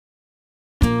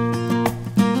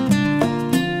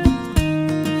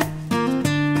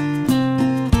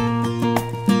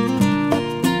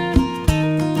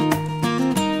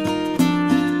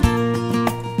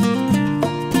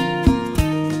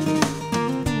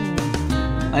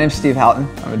My name's Steve Houghton.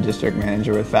 I'm a district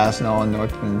manager with Fastenal in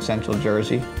North and Central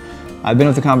Jersey. I've been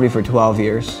with the company for 12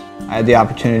 years. I had the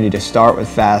opportunity to start with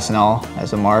Fastenal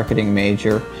as a marketing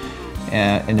major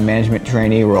in the management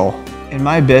trainee role. In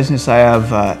my business, I have,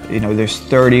 there's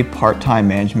 30 part-time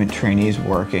management trainees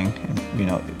working,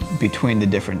 between the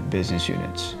different business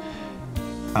units.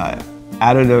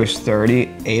 Out of those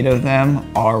 30, 8 of them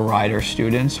are Ryder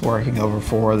students working over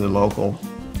 4 of the local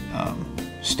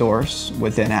stores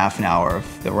within half an hour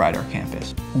of the Ryder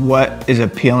campus. What is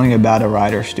appealing about a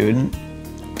Ryder student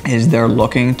is they're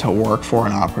looking to work for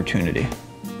an opportunity.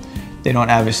 They don't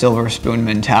have a silver spoon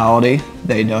mentality.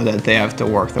 They know that they have to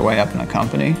work their way up in a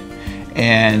company,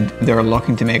 and they're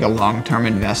looking to make a long-term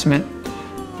investment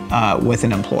with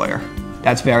an employer.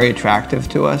 That's very attractive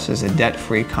to us as a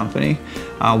debt-free company.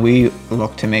 We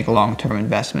look to make long-term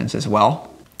investments as well.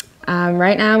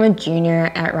 Right now I'm a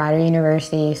junior at Ryder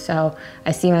University, so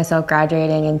I see myself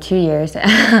graduating in 2 years,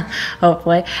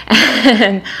 hopefully,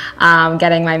 and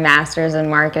getting my master's in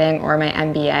marketing or my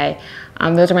MBA.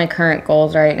 Those are my current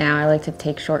goals right now. I like to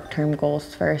take short-term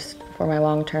goals first for my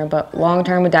long-term, but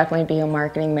long-term would definitely be a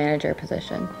marketing manager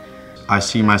position. I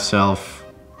see myself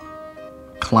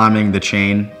climbing the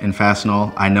chain in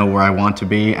Fastenal. I know where I want to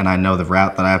be, and I know the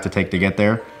route that I have to take to get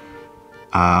there.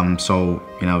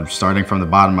 Starting from the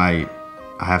bottom, I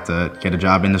have to get a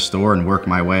job in the store and work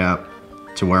my way up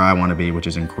to where I want to be, which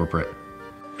is in corporate.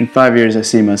 In 5 years, I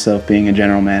see myself being a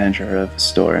general manager of a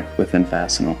store within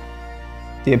Fastenal.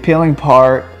 The appealing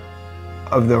part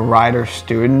of the Ryder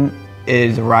student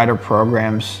is the Ryder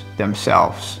programs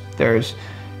themselves. There's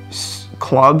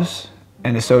clubs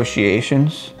and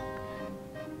associations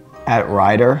at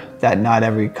Ryder that not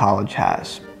every college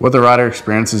has. What the Ryder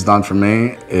experience has done for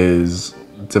me is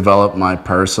develop my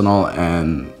personal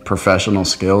and professional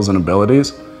skills and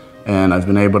abilities, and I've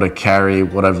been able to carry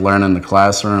what I've learned in the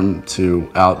classroom to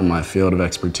out in my field of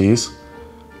expertise,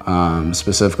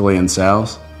 specifically in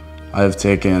sales. I've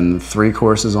taken 3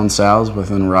 courses on sales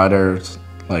within Ryder,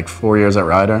 like 4 years at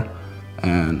Ryder,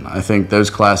 and I think those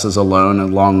classes alone,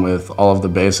 along with all of the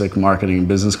basic marketing and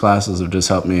business classes, have just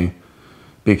helped me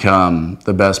become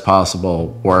the best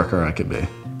possible worker I could be.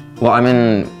 Well, I'm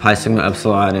in Pi Sigma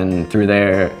Epsilon, and through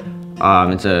there,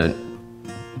 it's a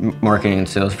marketing and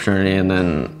sales fraternity, and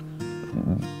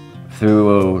then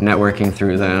through networking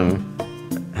through them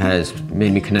has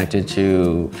made me connected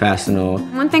to Fastenal.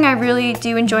 One thing I really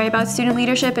do enjoy about student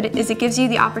leadership is it gives you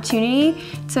the opportunity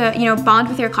to bond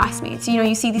with your classmates.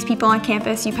 You see these people on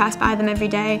campus, you pass by them every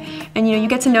day, and you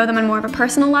get to know them on more of a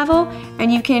personal level,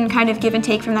 and you can kind of give and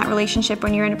take from that relationship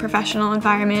when you're in a professional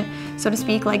environment, so to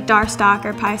speak, like DAR Stock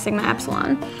or Pi Sigma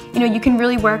Epsilon. You can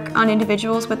really work on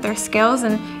individuals with their skills,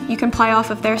 and you can play off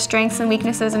of their strengths and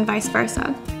weaknesses and vice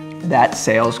versa. That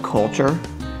sales culture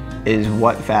is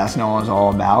what Fastenal is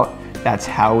all about. That's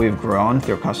how we've grown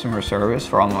through customer service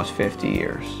for almost 50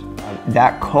 years.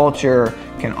 That culture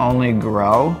can only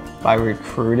grow by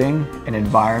recruiting in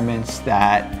environments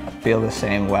that feel the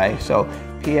same way. So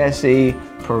PSE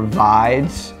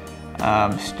provides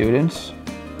students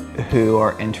who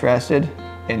are interested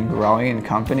in growing in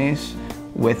companies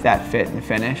with that fit and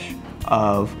finish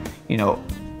of,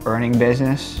 earning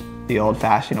business the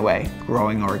old-fashioned way,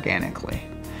 growing organically.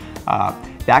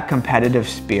 That competitive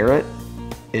spirit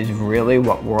is really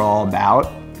what we're all about,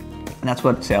 and that's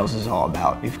what sales is all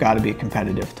about. You've got to be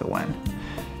competitive to win.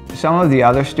 Some of the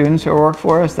other students who work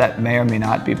for us that may or may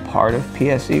not be part of the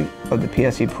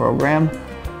PSE program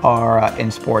are in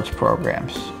sports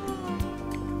programs.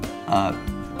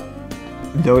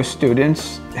 Those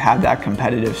students have that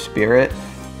competitive spirit,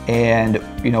 and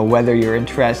whether you're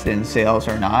interested in sales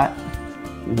or not,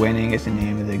 winning is the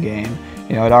name of the game.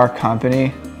 At our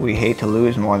company, we hate to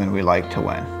lose more than we like to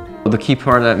win. The key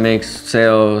part that makes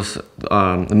sales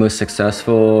the most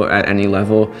successful at any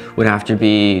level would have to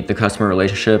be the customer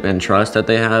relationship and trust that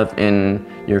they have in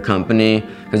your company,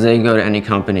 because they can go to any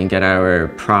company and get our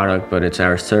product, but it's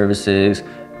our services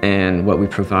and what we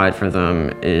provide for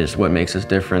them is what makes us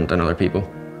different than other people.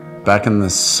 Back in the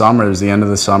summer, it was the end of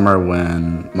the summer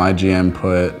when my GM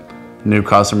put new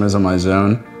customers in my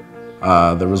zone.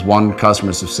 There was one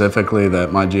customer specifically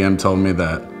that my GM told me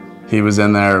that he was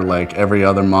in there like every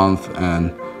other month,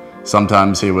 and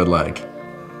sometimes he would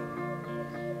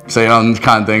say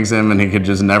unkind things to him and he could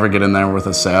just never get in there with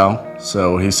a sale.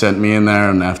 So he sent me in there,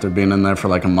 and after being in there for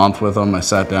like a month with him, I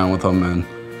sat down with him and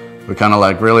we kind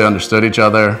of really understood each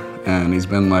other, and he's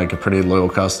been a pretty loyal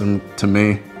customer to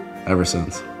me ever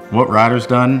since. What Ryder's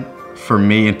done for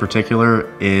me in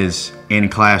particular is in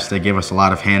class they give us a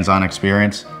lot of hands-on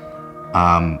experience.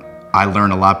 I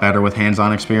learn a lot better with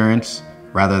hands-on experience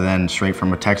rather than straight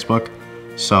from a textbook.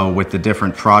 So with the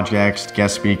different projects,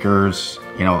 guest speakers,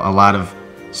 you know, a lot of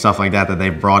stuff like that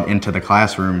they've brought into the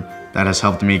classroom, that has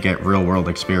helped me get real world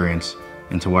experience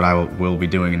into what I will be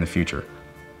doing in the future.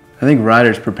 I think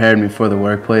Ryder's prepared me for the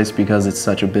workplace because it's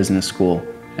such a business school,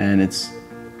 and it's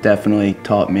definitely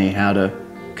taught me how to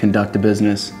conduct a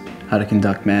business, how to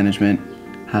conduct management,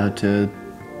 how to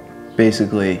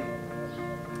basically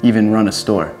even run a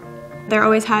store. They're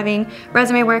always having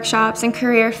resume workshops and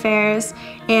career fairs,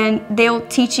 and they'll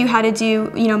teach you how to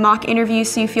do, mock interviews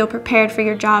so you feel prepared for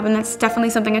your job, and that's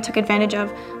definitely something I took advantage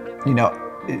of. You know,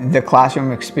 the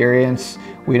classroom experience,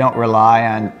 we don't rely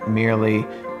on merely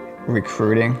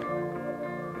recruiting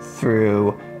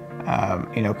through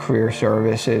career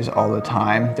services all the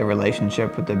time. The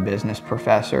relationship with the business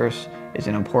professors is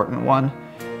an important one.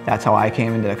 That's how I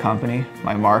came into the company.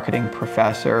 My marketing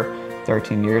professor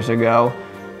 13 years ago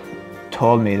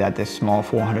told me that this small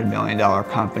 $400 million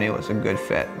company was a good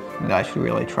fit, and that I should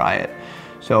really try it.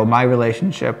 So my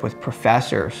relationship with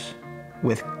professors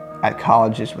at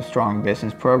colleges with strong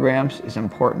business programs is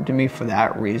important to me for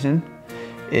that reason.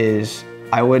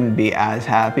 I wouldn't be as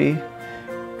happy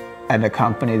at a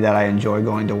company that I enjoy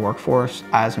going to work for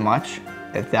as much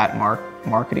if that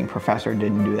marketing professor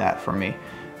didn't do that for me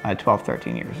 12,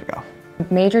 13 years ago.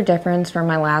 Major difference from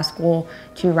my last school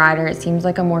to Ryder, it seems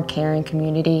like a more caring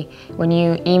community. When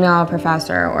you email a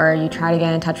professor or you try to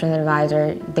get in touch with an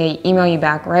advisor, they email you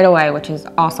back right away, which is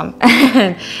awesome.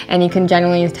 And you can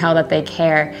genuinely tell that they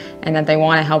care and that they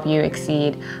want to help you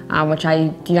exceed, which I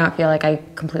do not feel like I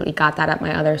completely got that at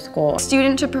my other school.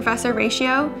 Student to professor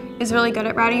ratio is really good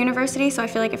at Rider University, so I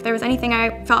feel like if there was anything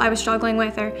I felt I was struggling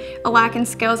with or a lack in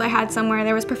skills I had somewhere,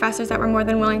 there was professors that were more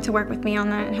than willing to work with me on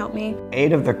that and help me.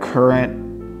 8 of the current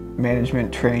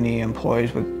management trainee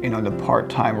employees with the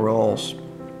part-time roles,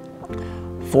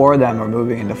 4 of them are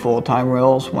moving into full-time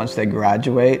roles once they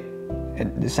graduate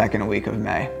in the second week of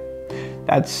May.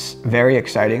 That's very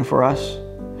exciting for us.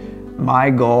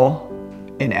 My goal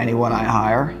in anyone I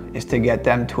hire is to get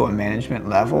them to a management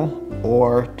level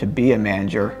or to be a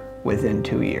manager within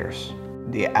 2 years.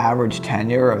 The average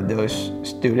tenure of those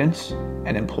students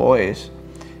and employees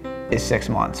is 6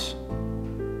 months.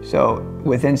 So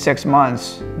within 6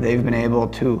 months, they've been able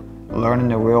to learn in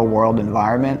the real world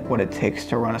environment what it takes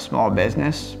to run a small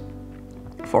business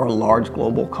for a large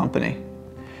global company.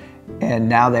 And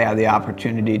now they have the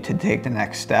opportunity to take the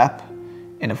next step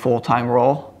in a full-time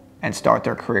role and start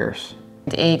their careers.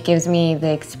 It gives me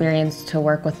the experience to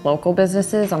work with local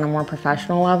businesses on a more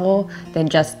professional level than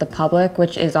just the public,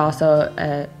 which is also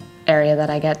an area that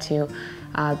I get to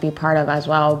be part of as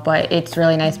well. But it's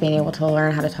really nice being able to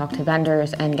learn how to talk to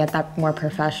vendors and get that more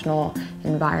professional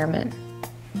environment.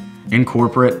 In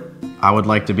corporate, I would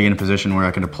like to be in a position where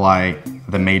I can apply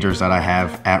the majors that I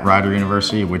have at Rider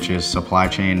University, which is supply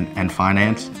chain and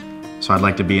finance. So I'd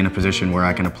like to be in a position where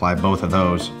I can apply both of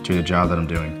those to the job that I'm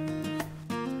doing.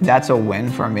 That's a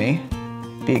win for me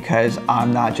because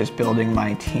I'm not just building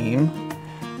my team,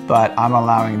 but I'm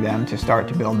allowing them to start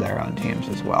to build their own teams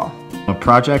as well. A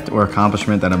project or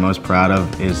accomplishment that I'm most proud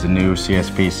of is the new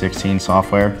CSP 16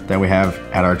 software that we have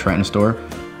at our Trenton store.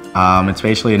 It's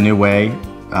basically a new way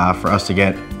for us to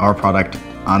get our product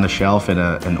on the shelf in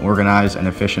an organized and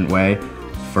efficient way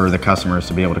for the customers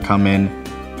to be able to come in,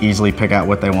 easily pick out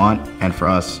what they want, and for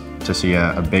us to see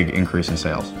a big increase in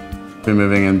sales. We're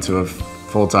moving into a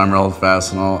full-time role at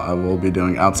Fastenal. I will be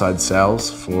doing outside sales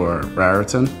for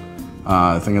Raritan.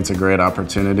 I think it's a great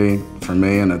opportunity for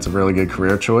me, and it's a really good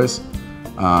career choice.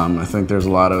 I think there's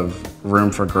a lot of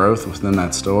room for growth within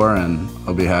that store, and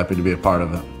I'll be happy to be a part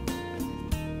of it.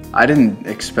 I didn't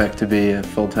expect to be a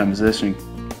full-time position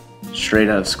straight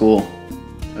out of school.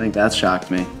 I think that shocked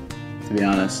me, to be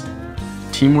honest.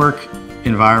 Teamwork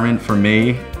environment for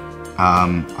me,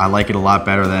 I like it a lot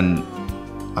better than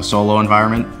a solo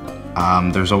environment.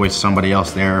 There's always somebody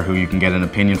else there who you can get an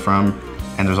opinion from,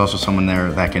 and there's also someone there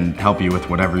that can help you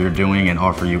with whatever you're doing and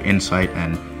offer you insight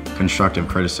and constructive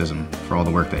criticism for all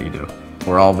the work that you do.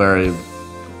 We're all very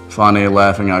funny,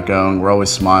 laughing, outgoing. We're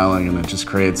always smiling, and it just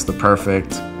creates the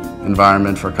perfect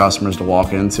environment for customers to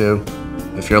walk into.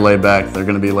 If you're laid back, they're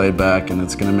going to be laid back, and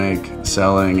it's going to make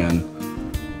selling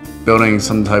and building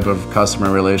some type of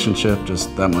customer relationship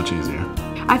just that much easier.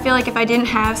 I feel like if I didn't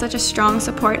have such a strong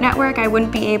support network, I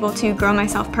wouldn't be able to grow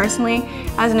myself personally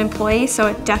as an employee, so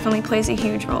it definitely plays a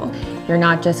huge role. You're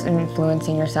not just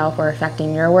influencing yourself or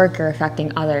affecting your work, you're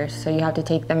affecting others, so you have to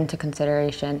take them into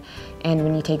consideration. And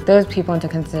when you take those people into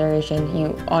consideration,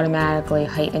 you automatically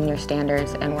heighten your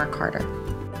standards and work harder.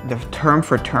 The term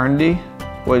fraternity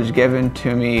was given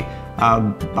to me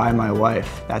by my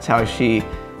wife. That's how she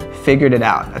figured it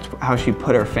out. That's how she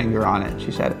put her finger on it.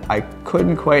 She said, I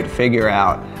couldn't quite figure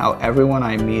out how everyone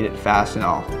I meet at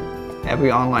Fastenal,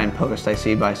 every online post I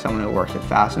see by someone who works at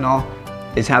Fastenal,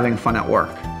 is having fun at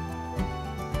work.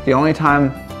 The only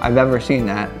time I've ever seen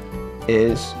that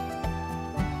is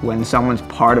when someone's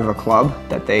part of a club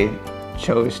that they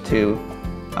chose to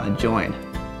join,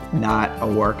 not a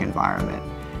work environment.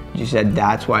 She said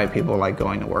that's why people like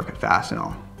going to work at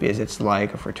Fastenal, because it's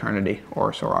like a fraternity or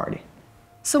a sorority.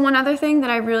 So one other thing that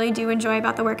I really do enjoy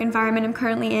about the work environment I'm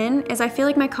currently in is I feel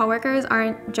like my coworkers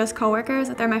aren't just coworkers,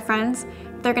 they're my friends.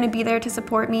 They're going to be there to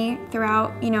support me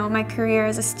throughout, my career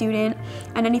as a student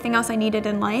and anything else I needed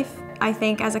in life. I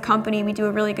think as a company we do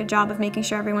a really good job of making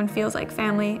sure everyone feels like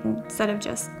family instead of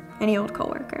just any old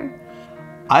coworker.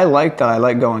 I like that I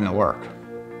like going to work.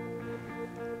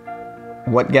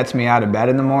 What gets me out of bed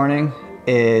in the morning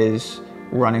is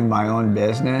running my own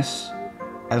business.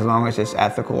 As long as it's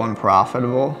ethical and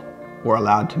profitable, we're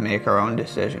allowed to make our own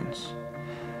decisions.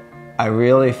 I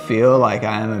really feel like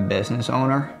I am a business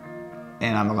owner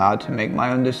and I'm allowed to make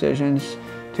my own decisions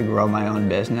to grow my own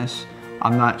business.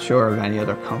 I'm not sure of any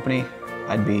other company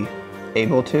I'd be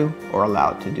able to or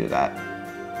allowed to do that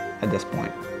at this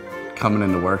point. Coming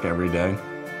into work every day,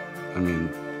 I mean,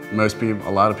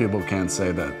 a lot of people can't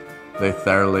say that they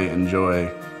thoroughly enjoy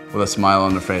with a smile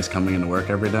on their face coming into work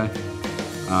every day.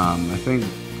 I think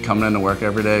coming into work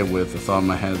every day with the thought in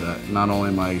my head that not only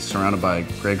am I surrounded by a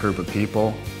great group of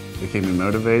people that keep me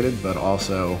motivated, but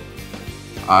also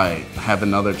I have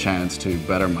another chance to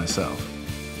better myself.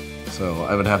 So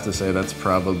I would have to say that's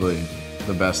probably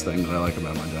the best thing that I like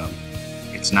about my job.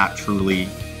 It's not truly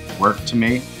work to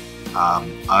me.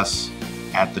 Us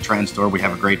at the Trenton store, we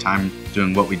have a great time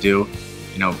doing what we do.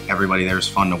 Everybody there is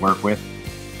fun to work with,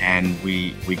 and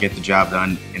we get the job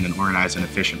done in an organized and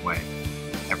efficient way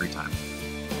every time.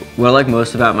 What I like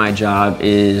most about my job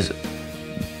is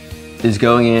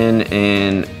going in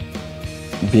and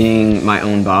being my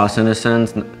own boss in a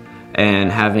sense,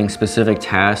 and having specific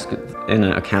tasks and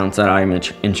accounts that I'm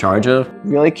in charge of.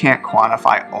 You really can't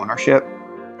quantify ownership.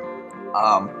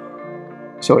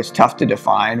 So it's tough to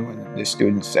define when the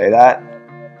students say that,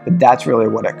 but that's really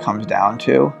what it comes down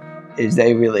to, is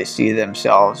they really see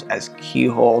themselves as key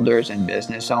holders and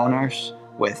business owners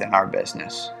within our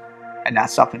business. And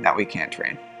that's something that we can't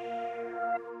train.